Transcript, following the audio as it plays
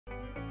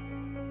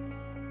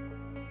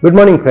Good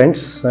morning,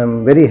 friends.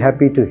 I'm very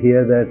happy to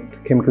hear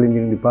that Chemical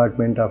Engineering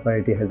Department of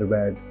IIT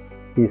Hyderabad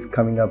is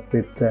coming up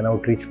with an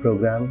outreach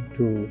program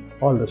to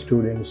all the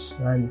students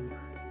and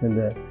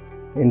the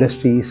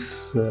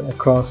industries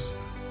across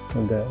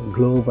the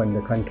globe and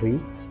the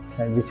country,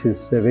 and which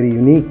is a very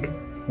unique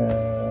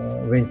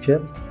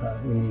venture,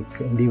 unique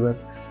endeavor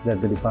that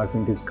the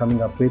department is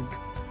coming up with.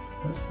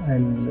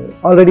 And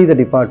already the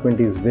department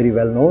is very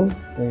well known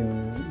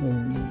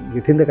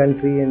within the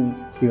country and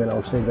even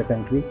outside the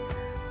country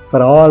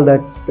for all that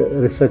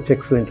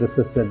excellent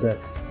research that the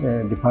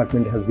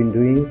department has been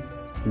doing.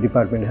 The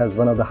department has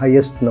one of the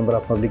highest number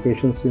of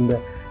publications in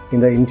the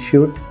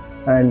institute,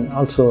 and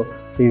also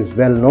is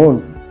well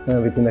known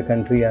within the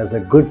country as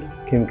a good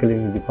chemical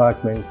engineering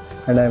department.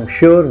 And I am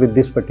sure with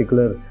this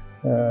particular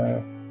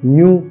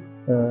new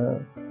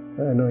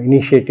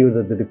initiative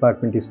that the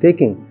department is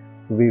taking,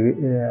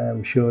 I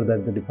am sure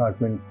that the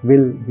department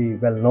will be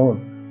well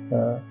known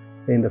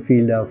in the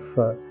field of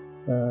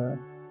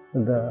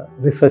the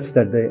research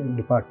that the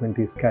department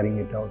is carrying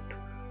it out.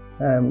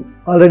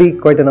 Already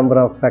quite a number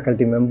of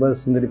faculty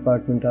members in the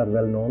department are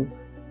well known,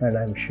 and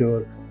I am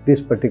sure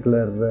this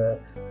particular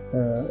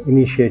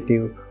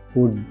initiative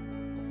would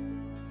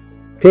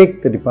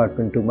take the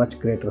department to much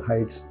greater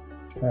heights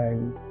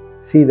and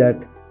see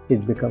that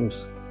it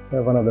becomes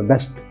one of the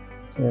best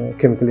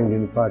chemical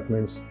engineering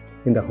departments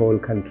in the whole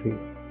country.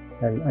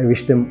 And I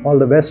wish them all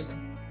the best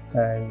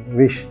and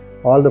wish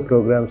all the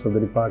programs of the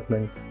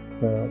department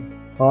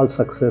all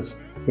success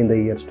in the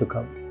years to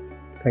come.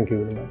 Thank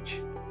you very much.